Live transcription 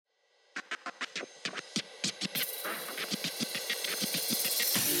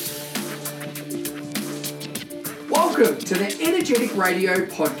Welcome to the Energetic Radio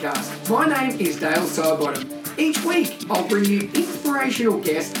Podcast. My name is Dale Sidebottom. Each week, I'll bring you inspirational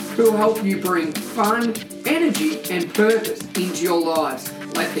guests who will help you bring fun, energy, and purpose into your lives.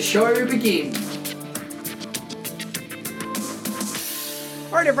 Let the show begin.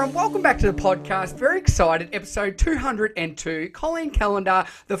 All right, everyone, welcome back to the podcast. Very excited, episode 202. Colleen Callander,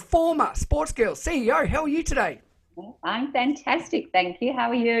 the former Sports Girl CEO. How are you today? I'm fantastic, thank you.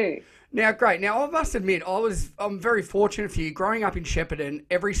 How are you? Now, great. Now, I must admit, I'm very fortunate for you. Growing up in Shepparton,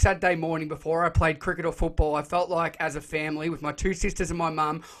 every Saturday morning before I played cricket or football, I felt like as a family, with my two sisters and my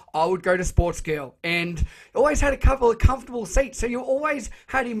mum, I would go to Sports Girl. And always had a couple of comfortable seats. So you always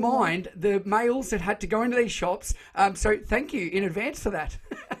had in mind the males that had to go into these shops. So thank you in advance for that.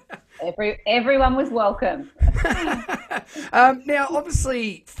 Everyone was welcome. Now,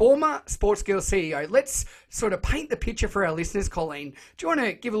 obviously, former Sports Girl CEO. Let's sort of paint the picture for our listeners, Colleen. Do you want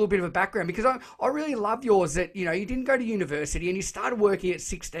to give a little bit of a background? Because I really love yours that, you didn't go to university and you started working at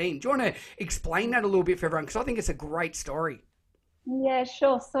 16. Do you want to explain that a little bit for everyone? Because I think it's a great story. Yeah,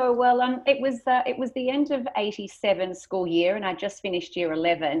 sure. So, it was the end of 87 school year and I just finished year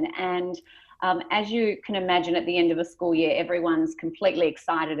 11. And as you can imagine, at the end of a school year, everyone's completely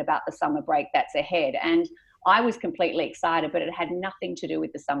excited about the summer break that's ahead. And I was completely excited, but it had nothing to do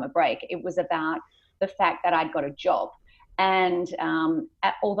with the summer break. It was about the fact that I'd got a job. And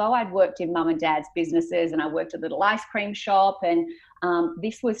although I'd worked in mum and dad's businesses and I worked at a little ice cream shop, and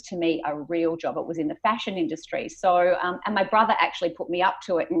this was to me a real job. It was in the fashion industry. So, and my brother actually put me up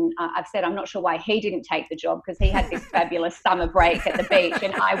to it. And I've said, I'm not sure why he didn't take the job because he had this fabulous summer break at the beach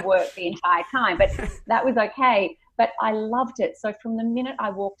and I worked the entire time, but that was okay. But I loved it. So from the minute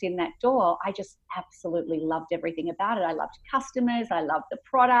I walked in that door, I just absolutely loved everything about it. I loved customers. I loved the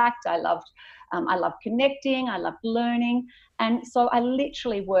product. I loved connecting. I loved learning. And so I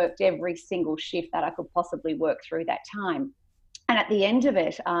literally worked every single shift that I could possibly work through that time. And at the end of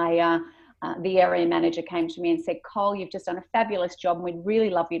it, the area manager came to me and said, Cole, you've just done a fabulous job and we'd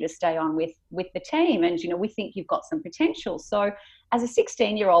really love you to stay on with the team. And, we think you've got some potential. So as a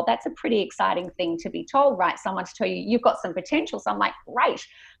 16-year-old, that's a pretty exciting thing to be told, right? Someone to tell you, you've got some potential. So I'm like, great.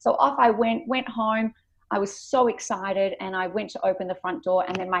 So off I went home. I was so excited and I went to open the front door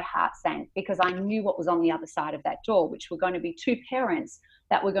and then my heart sank because I knew what was on the other side of that door, which were going to be two parents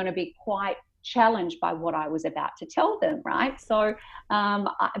that were going to be quite challenged by what I was about to tell them, right? So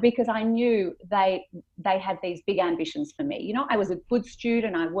because I knew they had these big ambitions for me. I was a good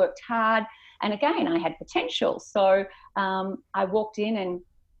student, I worked hard, and again, I had potential. So I walked in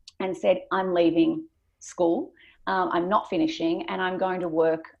and said, I'm leaving school, I'm not finishing, and I'm going to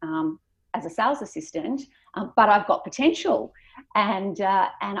work as a sales assistant, but I've got potential. And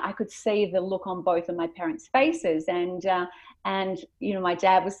I could see the look on both of my parents' faces. And my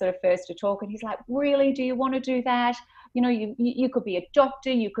dad was sort of first to talk, and he's like, really, do you want to do that? You could be a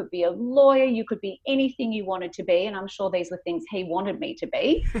doctor, you could be a lawyer, you could be anything you wanted to be. And I'm sure these were things he wanted me to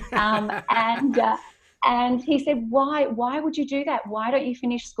be. And he said, why would you do that? Why don't you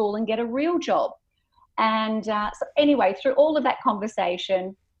finish school and get a real job? And so anyway, through all of that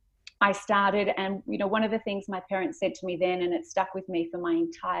conversation, I started, and one of the things my parents said to me then, and it stuck with me for my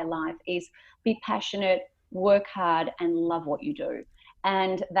entire life, is be passionate, work hard, and love what you do.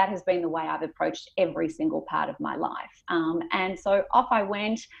 And that has been the way I've approached every single part of my life. And so off I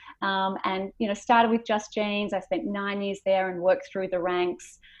went, and started with Just Jeans. I spent 9 years there and worked through the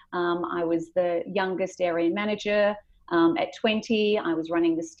ranks. I was the youngest area manager at 20. I was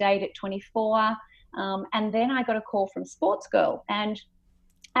running the state at 24, and then I got a call from Sports Girl. And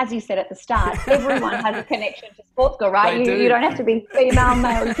as you said at the start, everyone has a connection to Sports Girl, right? You don't have to be female,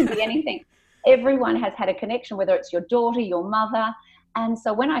 male, you can be anything. Everyone has had a connection, whether it's your daughter, your mother. And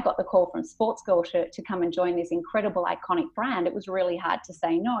so when I got the call from Sports Girl to come and join this incredible, iconic brand, it was really hard to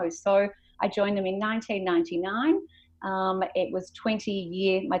say no. So I joined them in 1999. It was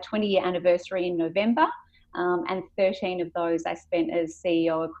my 20-year anniversary in November. And 13 of those I spent as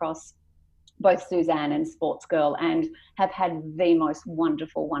CEO across both Suzanne and Sports Girl, and have had the most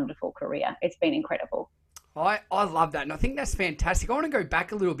wonderful, wonderful career. It's been incredible. I love that. And I think that's fantastic. I want to go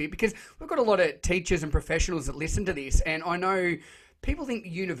back a little bit because we've got a lot of teachers and professionals that listen to this. And I know people think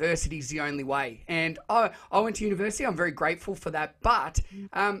university is the only way. And I went to university. I'm very grateful for that. But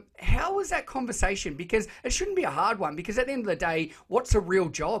how was that conversation? Because it shouldn't be a hard one, because at the end of the day, what's a real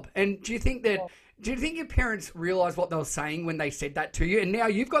job? And do you think your parents realised what they were saying when they said that to you? And now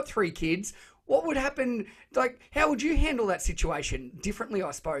you've got 3 kids. What would happen? Like, how would you handle that situation differently,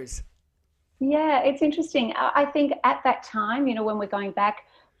 I suppose? Yeah, it's interesting. I think at that time, when we're going back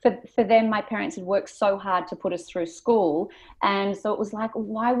for them, my parents had worked so hard to put us through school. And so it was like,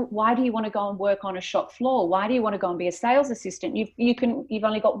 why do you want to go and work on a shop floor? Why do you want to go and be a sales assistant? You've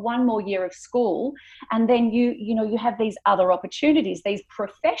only got one more year of school, and then you have these other opportunities, these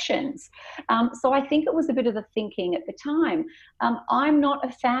professions. So I think it was a bit of the thinking at the time. I'm not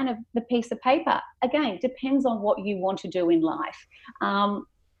a fan of the piece of paper. Again, depends on what you want to do in life.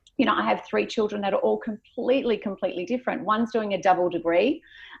 I have 3 children that are all completely different. One's doing a double degree.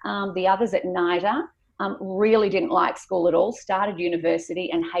 The other's at NIDA. Really didn't like school at all, started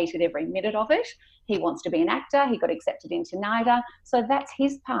university and hated every minute of it. He wants to be an actor. He got accepted into NIDA. So that's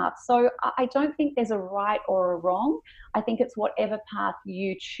his path. So I don't think there's a right or a wrong. I think it's whatever path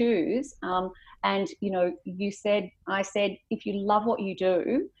you choose. And, I said, if you love what you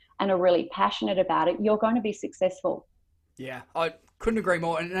do and are really passionate about it, you're going to be successful. Yeah, I couldn't agree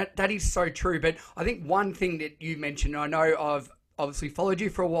more. And that is so true. But I think one thing that you mentioned, I know I've obviously followed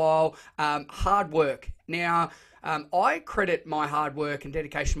you for a while, hard work. Now, I credit my hard work and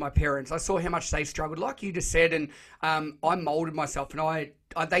dedication to my parents. I saw how much they struggled, like you just said, and I molded myself, and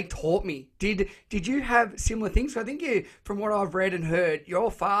they taught me. Did you have similar things? So I think from what I've read and heard, your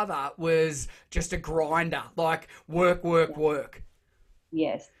father was just a grinder, like work.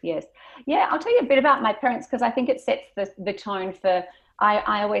 Yes. Yeah, I'll tell you a bit about my parents because I think it sets the tone for,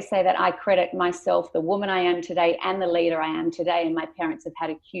 I always say that I credit myself, the woman I am today and the leader I am today, and my parents have had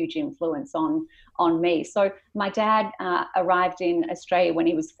a huge influence on me. So my dad arrived in Australia when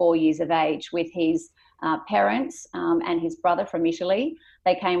he was 4 years of age with his parents and his brother from Italy.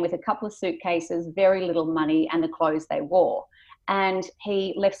 They came with a couple of suitcases, very little money, and the clothes they wore. And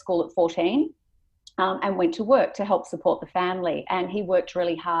he left school at 14. And went to work to help support the family. And he worked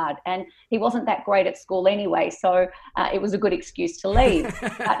really hard. And he wasn't that great at school anyway, so it was a good excuse to leave.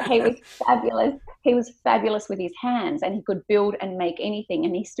 But he was fabulous. He was fabulous with his hands, and he could build and make anything,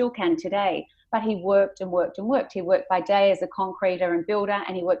 and he still can today. But he worked and worked and worked. He worked by day as a concreter and builder,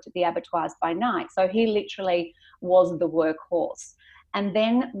 and he worked at the abattoirs by night. So he literally was the workhorse. And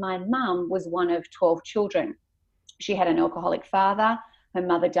then my mum was one of 12 children. She had an alcoholic father. Her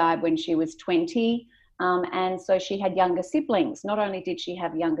mother died when she was 20. And so she had younger siblings. Not only did she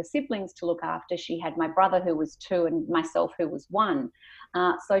have younger siblings to look after, she had my brother who was 2 and myself who was 1.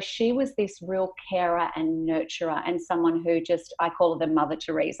 So she was this real carer and nurturer, and someone who I call her the Mother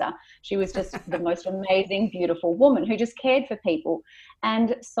Teresa. She was just the most amazing, beautiful woman who just cared for people.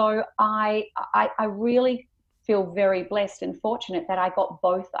 And so I really feel very blessed and fortunate that I got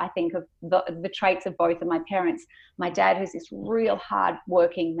both, I think, of the traits of both of my parents. My dad, who's this real hard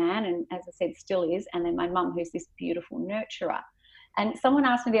working man, and as I said, still is, and then my mum, who's this beautiful nurturer. And someone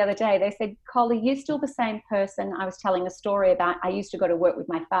asked me the other day, they said, Collie, you're still the same person. I was telling a story about, I used to go to work with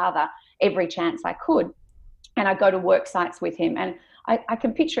my father every chance I could, and I'd go to work sites with him. And I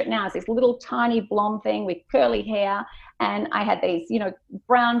can picture it now as this little tiny blonde thing with curly hair. And I had these,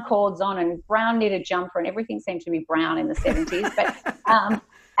 brown cords on and brown knitted jumper, and everything seemed to be brown in the 70s. But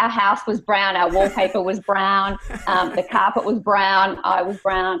our house was brown. Our wallpaper was brown. The carpet was brown. I was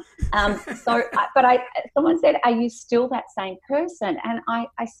brown. Someone said, are you still that same person? And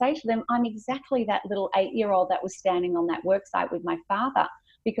I say to them, I'm exactly that little 8-year-old that was standing on that work site with my father,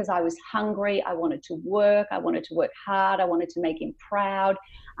 because I was hungry. I wanted to work. I wanted to work hard. I wanted to make him proud.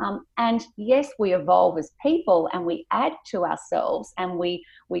 And yes, we evolve as people and we add to ourselves and we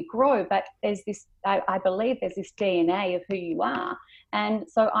grow, but there's this, I believe there's this DNA of who you are. And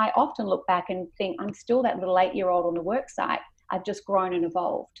so I often look back and think, I'm still that little 8-year-old on the work site. I've just grown and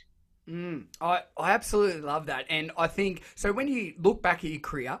evolved. I absolutely love that. And I think, so when you look back at your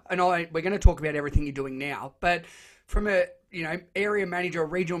career, and we're going to talk about everything you're doing now, but from a, area manager or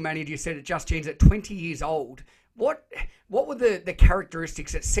regional manager, you said at Just Jeans at 20 years old, what were the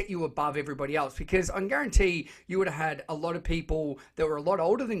characteristics that set you above everybody else? Because I can guarantee you would have had a lot of people that were a lot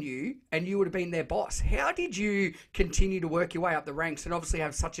older than you, and you would have been their boss. How did you continue to work your way up the ranks and obviously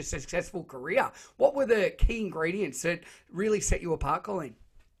have such a successful career? What were the key ingredients that really set you apart, Colleen?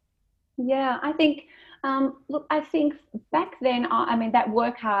 Yeah, I think, I think back then, that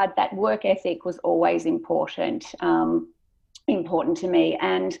work hard, that work ethic was always important to me.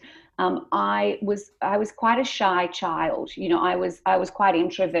 And I was quite a shy child. I was quite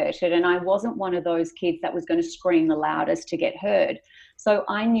introverted, and I wasn't one of those kids that was going to scream the loudest to get heard. So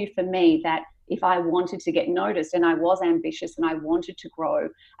I knew for me that if I wanted to get noticed, and I was ambitious and I wanted to grow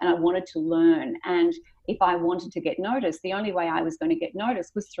and I wanted to learn, and if I wanted to get noticed, the only way I was going to get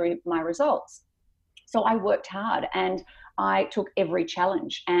noticed was through my results. So I worked hard, and I took every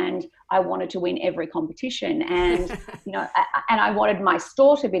challenge, and I wanted to win every competition, and and I wanted my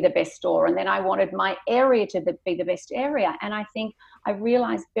store to be the best store, and then I wanted my area to be the best area. And I think I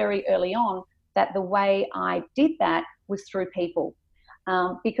realized very early on that the way I did that was through people.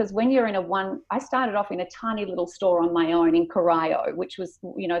 Because when you're I started off in a tiny little store on my own in Corio, which was,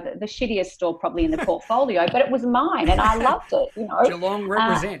 the shittiest store probably in the portfolio, but it was mine and I loved it, Geelong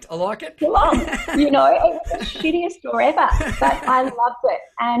represent. I like it. Geelong, it was the shittiest store ever, but I loved it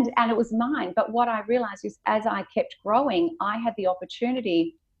and it was mine. But what I realized is as I kept growing, I had the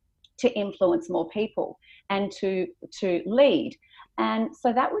opportunity to influence more people and to lead. And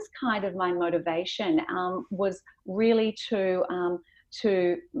so that was kind of my motivation, was really to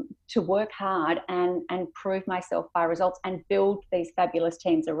work hard and prove myself by results and build these fabulous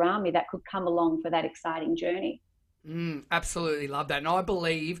teams around me that could come along for that exciting journey. Absolutely love that. And I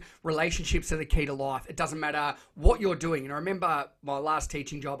believe relationships are the key to life. It doesn't matter what you're doing. And I remember my last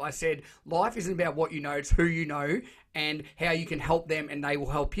teaching job, I said, life isn't about what you know, it's who you know and how you can help them and they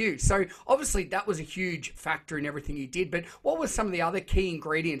will help you. So obviously that was a huge factor in everything you did. But what were some of the other key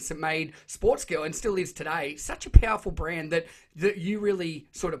ingredients that made Sportsgirl, and still is today, such a powerful brand that you really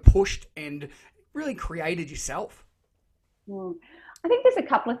sort of pushed and really created yourself? I think there's a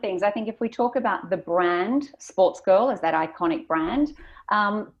couple of things. I think if we talk about the brand, Sportsgirl, as that iconic brand,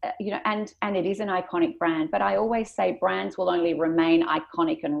 and it is an iconic brand, but I always say brands will only remain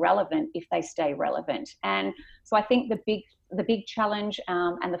iconic and relevant if they stay relevant. And so I think the big challenge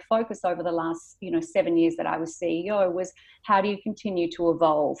and the focus over the last 7 years that I was CEO was, how do you continue to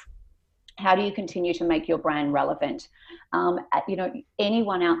evolve? How do you continue to make your brand relevant?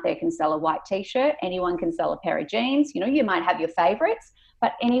 Anyone out there can sell a white t-shirt. Anyone can sell a pair of jeans. You might have your favorites,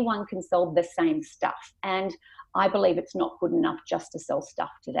 but anyone can sell the same stuff. And I believe it's not good enough just to sell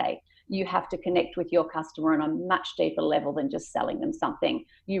stuff today. You have to connect with your customer on a much deeper level than just selling them something.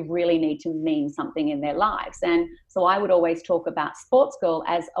 You really need to mean something in their lives. And so I would always talk about Sportsgirl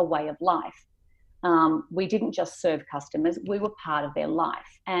as a way of life. We didn't just serve customers, we were part of their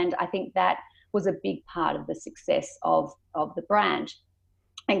life. And I think that was a big part of the success of the brand,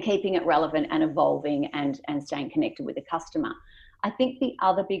 and keeping it relevant and evolving and staying connected with the customer. I think the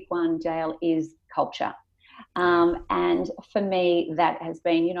other big one, Dale, is culture. And for me, that has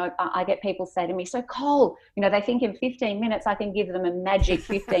been, I get people say to me, so Cole, they think in 15 minutes I can give them a magic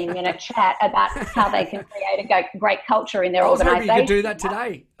 15-minute chat about how they can create a great culture in their organisation. I was hoping you could do that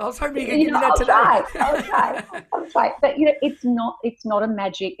today. I was hoping you could give me that today. I'll try. But, it's not a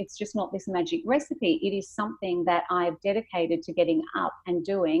magic, it's just not this magic recipe. It is something that I have dedicated to getting up and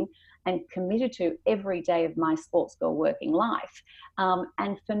doing and committed to every day of my Sportsgirl working life.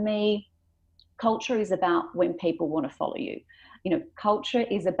 And for me, culture is about when people want to follow you. Culture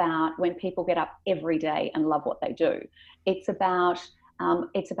is about when people get up every day and love what they do. It's about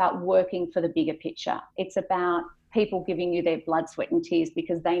working for the bigger picture. It's about people giving you their blood, sweat and tears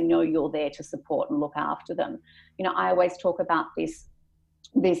because they know you're there to support and look after them. I always talk about this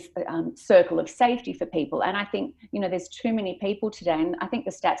circle of safety for people. And I think, there's too many people today, and I think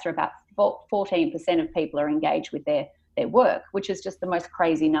the stats are about 14% of people are engaged with their work, which is just the most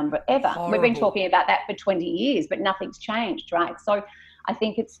crazy number ever. Horrible. We've been talking about that for 20 years, but nothing's changed, right? So I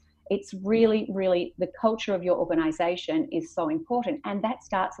think it's really, really, the culture of your organization is so important. And that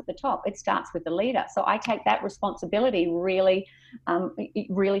starts at the top. It starts with the leader. So I take that responsibility really,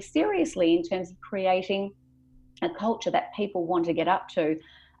 really seriously in terms of creating a culture that people want to get up to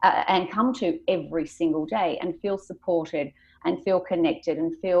and come to every single day and feel supported and feel connected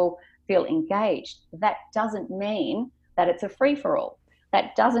and feel engaged. That doesn't mean that it's a free-for-all.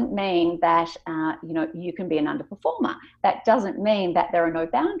 That doesn't mean that you can be an underperformer. That doesn't mean that there are no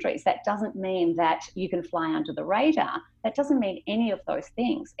boundaries. That doesn't mean that you can fly under the radar. That doesn't mean any of those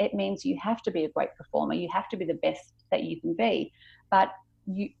things. It means you have to be a great performer. You have to be the best that you can be. But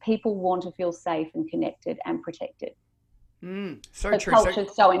people want to feel safe and connected and protected. So true. Culture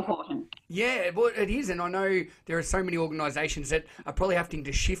is so important. Yeah, well, it is. And I know there are so many organisations that are probably having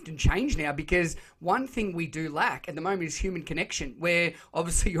to shift and change now, because one thing we do lack at the moment is human connection, where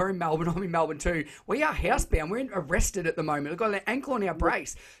obviously you're in Melbourne, I'm in Melbourne too. We are housebound. We're arrested at the moment. We've got an ankle on our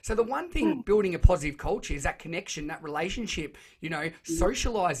brace. So the one thing building a positive culture is that connection, that relationship,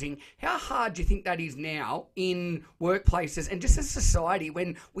 socialising. How hard do you think that is now in workplaces and just as society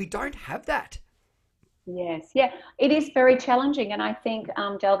when we don't have that? Yes, yeah, it is very challenging. And I think,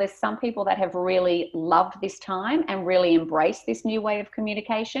 Del, there's some people that have really loved this time and really embraced this new way of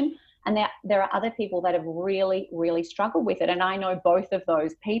communication. And there are other people that have really, really struggled with it. And I know both of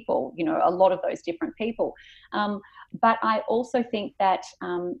those people, a lot of those different people. But I also think that,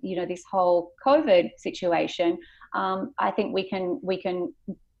 this whole COVID situation, I think we can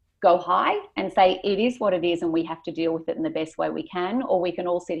go high and say it is what it is and we have to deal with it in the best way we can, or we can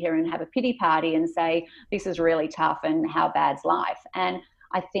all sit here and have a pity party and say this is really tough and how bad's life. And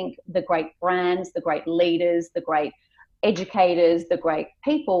I think the great brands, the great leaders, the great educators, the great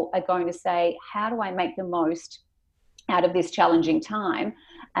people are going to say, how do I make the most out of this challenging time,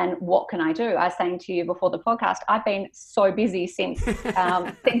 and what can I do? I was saying to you before the podcast, I've been so busy since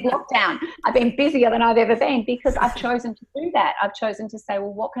lockdown. I've been busier than I've ever been because I've chosen to do that. I've chosen to say,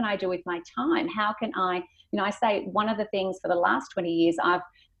 well, what can I do with my time? How can I, I say one of the things for the last 20 years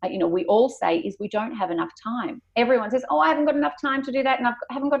we all say is we don't have enough time. Everyone says, oh, I haven't got enough time to do that, and I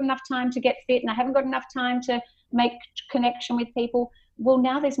haven't got enough time to get fit, and I haven't got enough time to make connection with people. Well,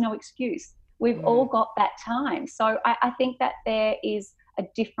 now there's no excuse. We've all got that time. So I think that there is a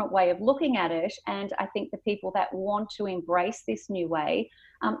different way of looking at it. And I think the people that want to embrace this new way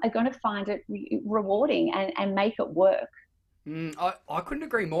are going to find it rewarding and make it work. I couldn't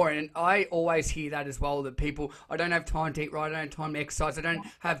agree more. And I always hear that as well, that people, I don't have time to eat right, I don't have time to exercise, I don't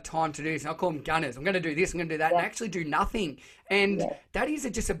have time to do this. And I call them gunners. I'm going to do this, I'm going to do that, and actually do nothing. And that is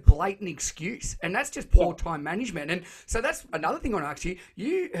just a blatant excuse. And that's just poor time management. And so that's another thing I want to ask you.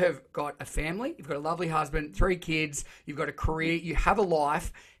 You have got a family, you've got a lovely husband, 3 kids, you've got a career, you have a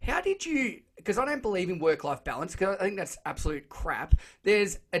life. How did you, because I don't believe in work-life balance, because I think that's absolute crap.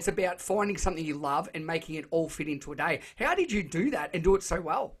 It's about finding something you love and making it all fit into a day. How did you do that and do it so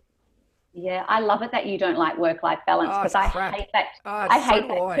well? Yeah, I love it that you don't like work-life balance, because I hate that. I hate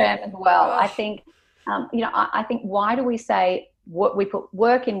that term as well. I think, I think, why do we say we put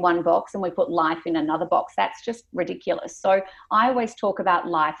work in one box and we put life in another box? That's just ridiculous. So I always talk about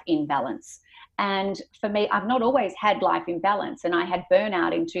life in balance. And for me, I've not always had life in balance, and I had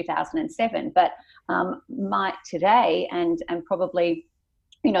burnout in 2007. But today and probably,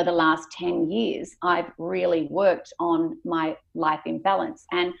 the last 10 years, I've really worked on my life in balance.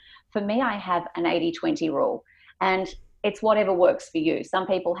 And for me, I have an 80-20 rule, and it's whatever works for you. Some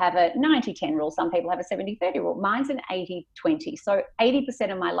people have a 90-10 rule. Some people have a 70-30 rule. Mine's an 80-20. So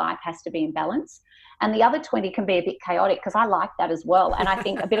 80% of my life has to be in balance. And the other 20 can be a bit chaotic, because I like that as well. And I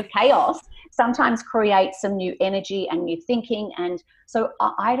think a bit of chaos sometimes creates some new energy and new thinking. And so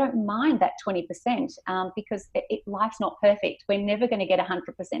I don't mind that 20% because life's not perfect. We're never going to get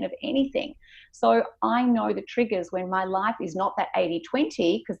 100% of anything. So I know the triggers when my life is not that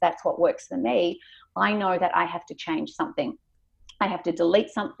 80-20, because that's what works for me. I know that I have to change something. I have to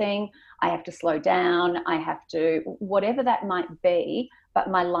delete something. I have to slow down. I have to, whatever that might be, but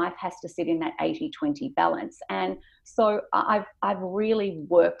my life has to sit in that 80-20 balance. And so I've really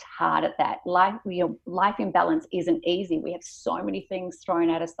worked hard at that. Life in balance isn't easy. We have so many things thrown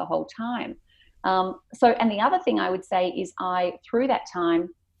at us the whole time. And the other thing I would say is through that time,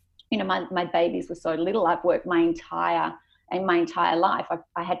 my babies were so little. I've worked my entire life.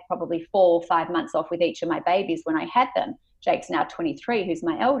 I had probably 4 or 5 months off with each of my babies when I had them. Jake's now 23, who's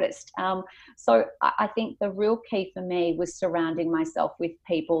my eldest. So I think the real key for me was surrounding myself with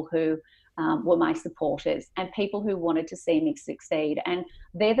people who were my supporters and people who wanted to see me succeed. And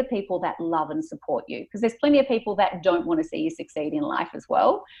they're the people that love and support you, because there's plenty of people that don't want to see you succeed in life as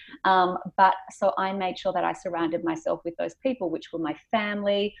well. But so I made sure that I surrounded myself with those people, which were my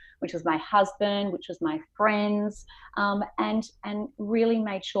family, which was my husband, which was my friends, and really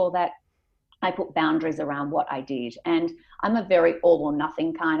made sure that I put boundaries around what I did. And I'm a very all or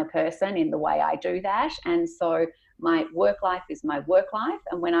nothing kind of person in the way I do that. And so my work life is my work life.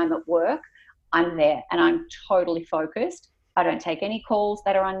 And when I'm at work, I'm there and I'm totally focused. I don't take any calls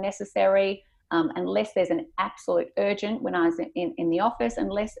that are unnecessary unless there's an absolute urgent. When I was in the office,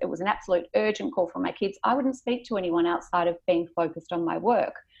 unless it was an absolute urgent call from my kids, I wouldn't speak to anyone outside of being focused on my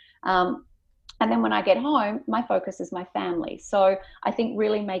work. And then when I get home, my focus is my family. So I think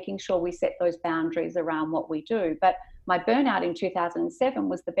really making sure we set those boundaries around what we do. But my burnout in 2007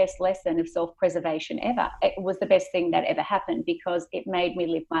 was the best lesson of self-preservation ever. It was the best thing that ever happened, because it made me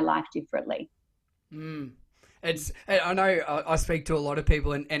live my life differently. I know I speak to a lot of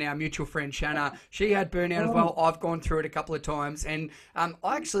people, and our mutual friend Shanna, she had burnout as well. I've gone through it a couple of times, and I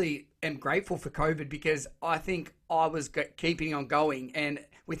actually am grateful for COVID, because I think I was keeping on going, and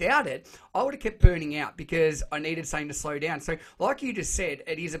without it, I would have kept burning out, because I needed something to slow down. So like you just said,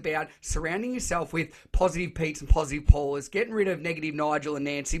 it is about surrounding yourself with positive Petes and positive Paulas, getting rid of negative Nigel and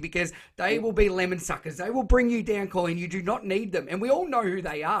Nancy, because they will be lemon suckers. They will bring you down, Colleen. You do not need them. And we all know who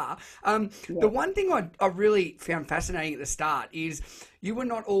they are. The one thing I really found fascinating at the start is you were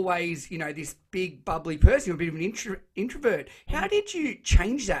not always, this big bubbly person. You're a bit of an introvert. How did you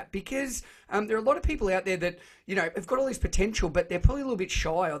change that? Because there are a lot of people out there that, have got all this potential, but they're probably a little bit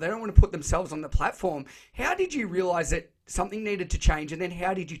shy or they don't want to put themselves on the platform. How did you realize that something needed to change? And then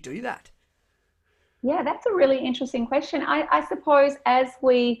how did you do that? Yeah, that's a really interesting question. I suppose as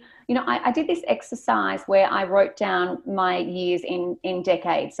I did this exercise where I wrote down my years in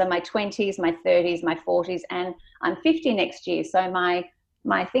decades. So my 20s, my 30s, my 40s, and I'm 50 next year. So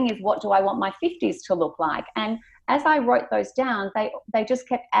my thing is, what do I want my 50s to look like? And as I wrote those down, they just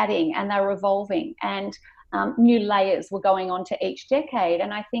kept adding and they were evolving, and new layers were going on to each decade.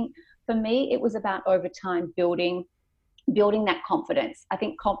 And I think for me, it was about over time building that confidence. I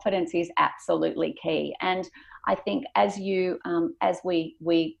think confidence is absolutely key. And I think as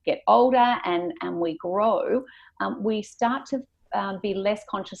we get older and we grow, we start to be less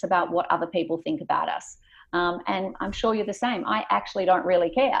conscious about what other people think about us. And I'm sure you're the same. I actually don't really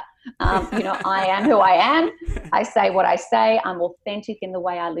care. I am who I am. I say what I say. I'm authentic in the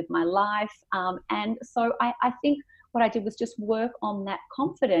way I live my life. And so I think what I did was just work on that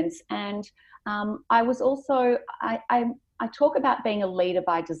confidence. And I was also, I talk about being a leader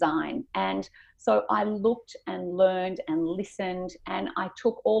by design. And so I looked and learned and listened, and I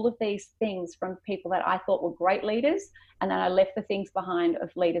took all of these things from people that I thought were great leaders, and then I left the things behind of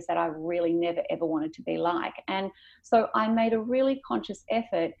leaders that I really never, ever wanted to be like. And so I made a really conscious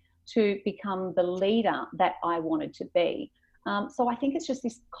effort to become the leader that I wanted to be. So I think it's just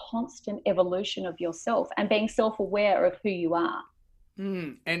this constant evolution of yourself and being self-aware of who you are.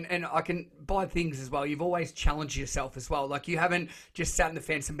 And I can buy things as well. You've always challenged yourself as well. Like, you haven't just sat in the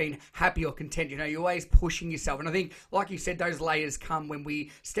fence and been happy or content. You're always pushing yourself. And I think, like you said, those layers come when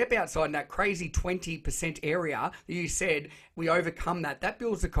we step outside in that crazy 20% area that you said, we overcome that. That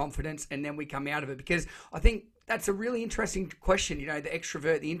builds the confidence, and then we come out of it. Because I think that's a really interesting question, the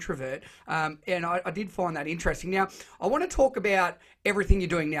extrovert, the introvert. And I did find that interesting. Now, I want to talk about everything you're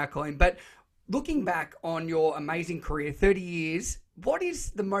doing now, Colleen, but looking back on your amazing career, 30 years, what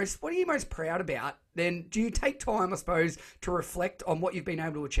are you most proud about? Then do you take time, I suppose, to reflect on what you've been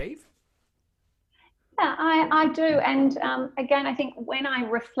able to achieve? Yeah, I do. And again, I think when I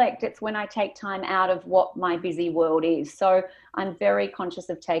reflect, it's when I take time out of what my busy world is. So I'm very conscious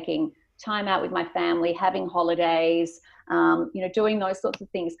of taking time out with my family, having holidays, doing those sorts of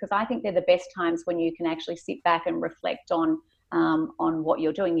things, because I think they're the best times when you can actually sit back and reflect on what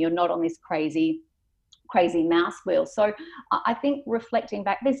you're doing. You're not on this crazy mouse wheel. So I think reflecting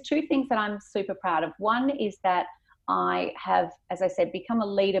back, there's two things that I'm super proud of. One is that I have, as I said, become a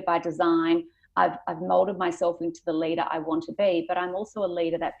leader by design. I've molded myself into the leader I want to be, but I'm also a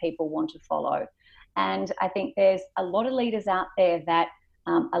leader that people want to follow. And I think there's a lot of leaders out there that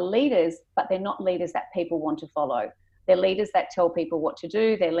are leaders, but they're not leaders that people want to follow. They're leaders that tell people what to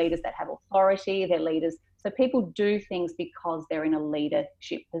do. They're leaders that have authority. They're leaders. So people do things because they're in a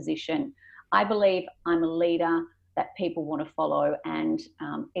leadership position. I believe I'm a leader that people want to follow, and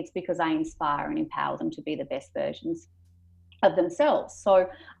it's because I inspire and empower them to be the best versions of themselves. So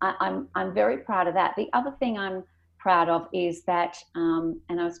I'm very proud of that. The other thing I'm proud of is that, and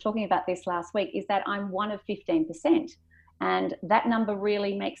I was talking about this last week, is that I'm one of 15%. And that number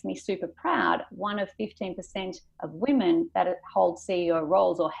really makes me super proud. One of 15% of women that hold CEO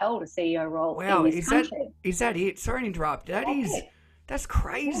roles or held a CEO role in this country. Is that it? Sorry to interrupt. That's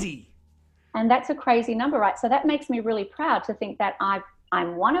crazy. Yeah. And that's a crazy number, right? So that makes me really proud to think that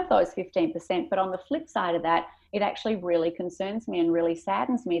I'm one of those 15%. But on the flip side of that, it actually really concerns me and really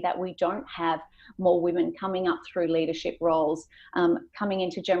saddens me that we don't have more women coming up through leadership roles, coming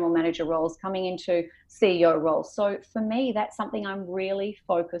into general manager roles, coming into CEO roles. So for me, that's something I'm really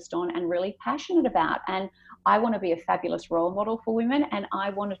focused on and really passionate about. And I want to be a fabulous role model for women, and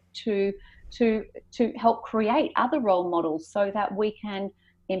I want to help create other role models so that we can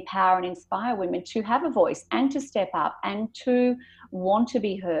empower and inspire women to have a voice and to step up and to want to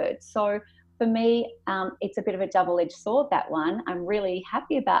be heard. So for me, it's a bit of a double-edged sword, that one. I'm really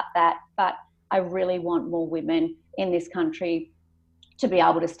happy about that, but I really want more women in this country to be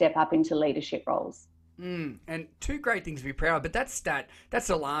able to step up into leadership roles. And two great things to be proud of, but that's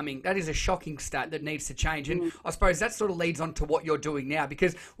alarming. That is a shocking stat that needs to change. And I suppose that sort of leads on to what you're doing now,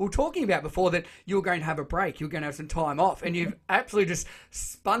 because we were talking about before that you were going to have a break, you were going to have some time off, and you've absolutely just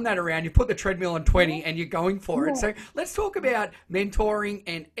spun that around. You put the treadmill on 20 and you're going for it. So let's talk about mentoring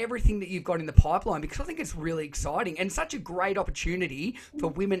and everything that you've got in the pipeline, because I think it's really exciting and such a great opportunity for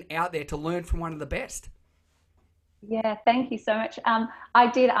women out there to learn from one of the best. Yeah, thank you so much.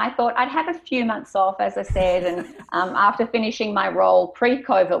 I did. I thought I'd have a few months off, as I said, and after finishing my role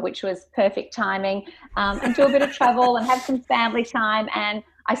pre-COVID, which was perfect timing, and do a bit of travel and have some family time. And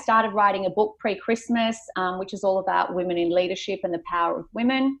I started writing a book pre-Christmas, which is all about women in leadership and the power of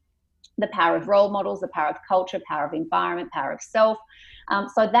women, the power of role models, the power of culture, power of environment, power of self.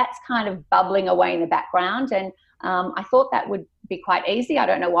 So that's kind of bubbling away in the background. And I thought that would be quite easy. I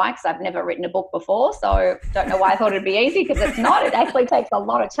don't know why, because I've never written a book before. So don't know why I thought it'd be easy, because it's not. It actually takes a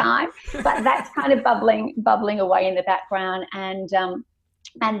lot of time. But that's kind of bubbling away in the background.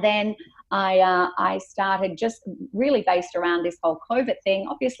 And then I started just really based around this whole COVID thing.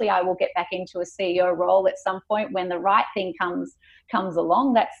 Obviously, I will get back into a CEO role at some point when the right thing comes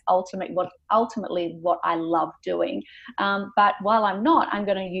along. That's ultimately what I love doing. But while I'm not, I'm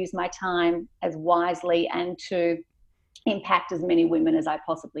going to use my time as wisely and to impact as many women as I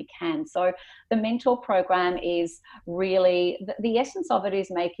possibly can. So the mentor program is really the essence of it is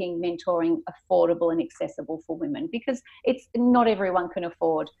making mentoring affordable and accessible for women, because it's not everyone can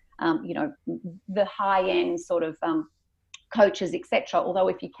afford the high end sort of coaches, etc. Although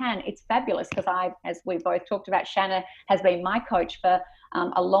if you can, it's fabulous, because as we both talked about, Shanna has been my coach for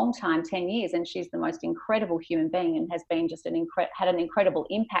a long time, 10 years, and she's the most incredible human being and has been just had an incredible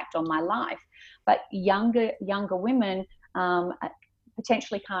impact on my life. But younger women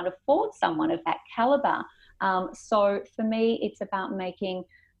potentially can't afford someone of that caliber. So for me, it's about making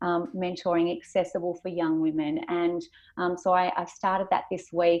mentoring accessible for young women. And so I've started that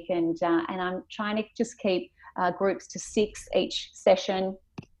this week, and I'm trying to just keep groups to 6 each session.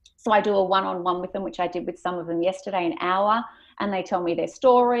 So I do a one-on-one with them, which I did with some of them yesterday, an hour, and they tell me their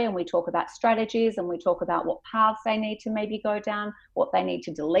story, and we talk about strategies, and we talk about what paths they need to maybe go down, what they need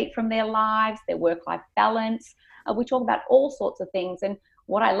to delete from their lives, their work-life balance. We talk about all sorts of things. And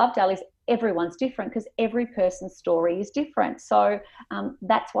what I love, Dal, is everyone's different, because every person's story is different. So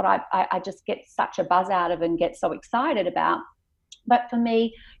that's what I just get such a buzz out of and get so excited about. But for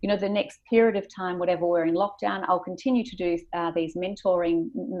me, the next period of time, whatever we're in lockdown, I'll continue to do these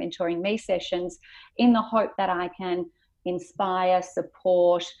mentoring me sessions, in the hope that I can inspire,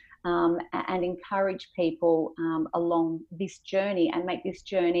 support, and encourage people along this journey, and make this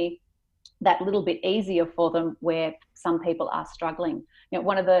journey that little bit easier for them where some people are struggling.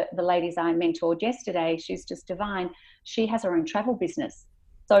 One of the ladies I mentored yesterday, she's just divine. She has her own travel business.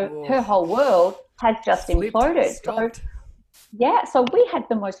 So her whole world has just imploded. Stopped. So we had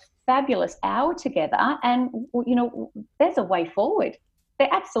the most fabulous hour together, and there's a way forward. There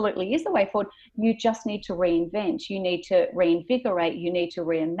absolutely is a way forward. You just need to reinvent. You need to reinvigorate. You need to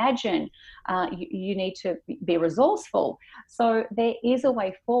reimagine. You need to be resourceful. So there is a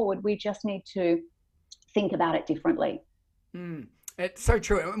way forward. We just need to think about it differently. It's so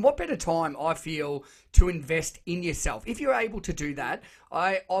true. And what better time, I feel, to invest in yourself? If you're able to do that,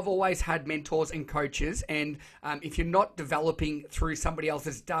 I've always had mentors and coaches, and if you're not developing through somebody else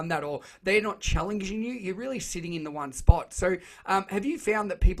that's done that, or they're not challenging you, you're really sitting in the one spot. So have you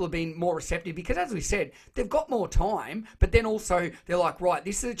found that people have been more receptive? Because as we said, they've got more time, but then also they're like, right,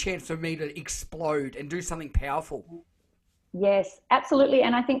 this is a chance for me to explode and do something powerful. Yes, absolutely.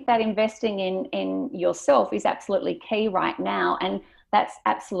 And I think that investing in yourself is absolutely key right now. And that's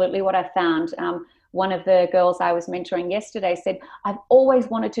absolutely what I found. One of the girls I was mentoring yesterday said, I've always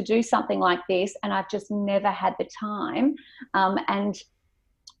wanted to do something like this, and I've just never had the time.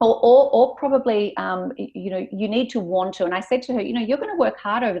 Or probably, you need to want to. And I said to her, you're going to work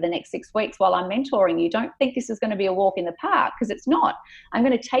hard over the next 6 weeks while I'm mentoring you. Don't think this is going to be a walk in the park, because it's not. I'm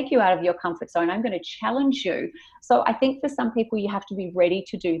going to take you out of your comfort zone. I'm going to challenge you. So I think for some people, you have to be ready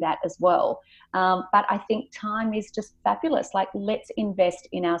to do that as well. But I think time is just fabulous. Like, let's invest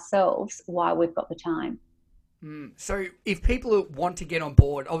in ourselves while we've got the time. So if people want to get on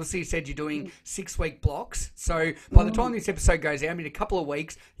board, obviously you said you're doing 6-week blocks. So by the time this episode goes out, in a couple of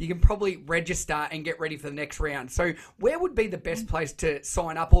weeks, you can probably register and get ready for the next round. So where would be the best place to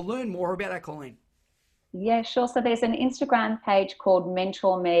sign up or learn more about that, Colleen? Yeah, sure. So there's an Instagram page called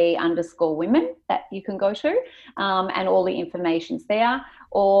mentorme_women that you can go to, and all the information's there,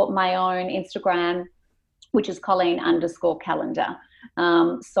 or my own Instagram, which is Colleen_calendar.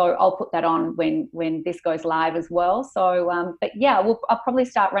 So I'll put that on when this goes live as well. So, but yeah, I'll probably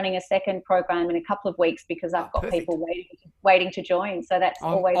start running a second program in a couple of weeks, because I've got perfect. people waiting to join. So that's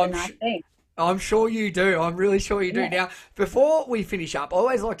always a nice thing. I'm sure you do. I'm really sure you do. Yeah. Now, before we finish up, I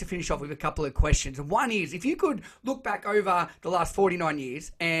always like to finish off with a couple of questions. And one is, if you could look back over the last 49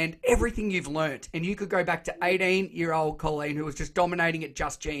 years and everything you've learnt, and you could go back to 18-year-old Colleen, who was just dominating at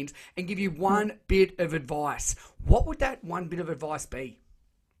Just Jeans, and give you one bit of advice, what would that one bit of advice be?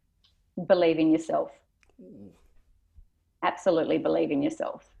 Believe in yourself. Absolutely believe in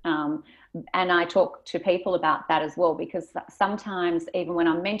yourself. And I talk to people about that as well, because sometimes even when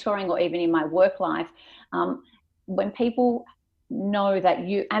I'm mentoring or even in my work life, when people know that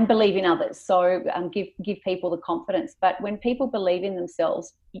you and believe in others, so give people the confidence, but when people believe in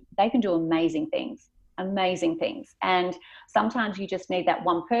themselves, they can do amazing things. And sometimes you just need that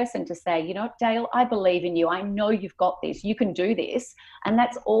one person to say, you know, Dale, I believe in you, I know you've got this, you can do this. And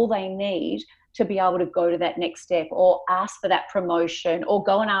that's all they need to be able to go to that next step, or ask for that promotion, or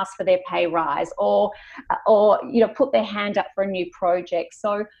go and ask for their pay rise, or you know, put their hand up for a new project.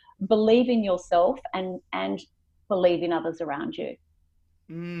 So believe in yourself and believe in others around you.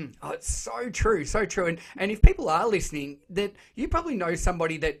 Oh, it's so true, so true. And if people are listening, that you probably know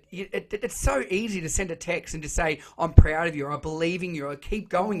somebody that it's so easy to send a text and to say, I'm proud of you, or I believe in you, or keep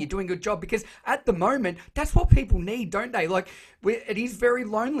going, you're doing a good job. Because at the moment, that's what people need, don't they? Like, it is very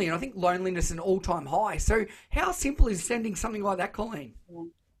lonely, and I think loneliness is an all-time high. So how simple is sending something like that, Colleen? Yeah.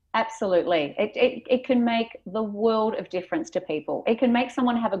 Absolutely. It can make the world of difference to people. It can make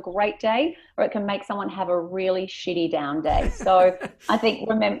someone have a great day, or it can make someone have a really shitty down day. So I think,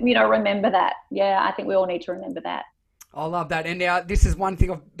 remember that. Yeah, I think we all need to remember that. I love that. And now this is one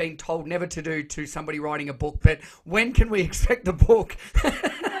thing I've been told never to do to somebody writing a book, but when can we expect the book?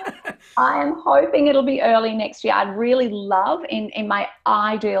 I am hoping it'll be early next year. I'd really love, in my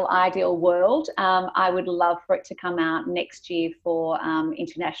ideal world, I would love for it to come out next year for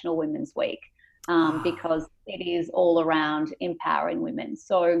International Women's Week, because it is all around empowering women.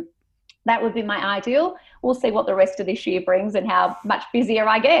 So that would be my ideal. We'll see what the rest of this year brings and how much busier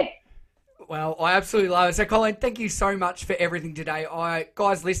I get. Well, I absolutely love it. So, Colleen, thank you so much for everything today.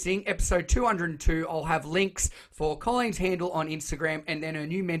 Guys listening, episode 202, I'll have links for Colleen's handle on Instagram and then her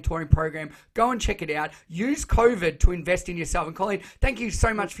new mentoring program. Go and check it out. Use COVID to invest in yourself. And, Colleen, thank you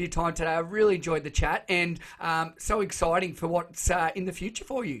so much for your time today. I really enjoyed the chat, and so exciting for what's in the future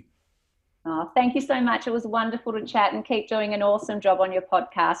for you. Oh, thank you so much. It was wonderful to chat, and keep doing an awesome job on your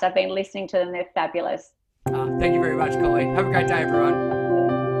podcast. I've been listening to them. They're fabulous. Thank you very much, Colleen. Have a great day, everyone.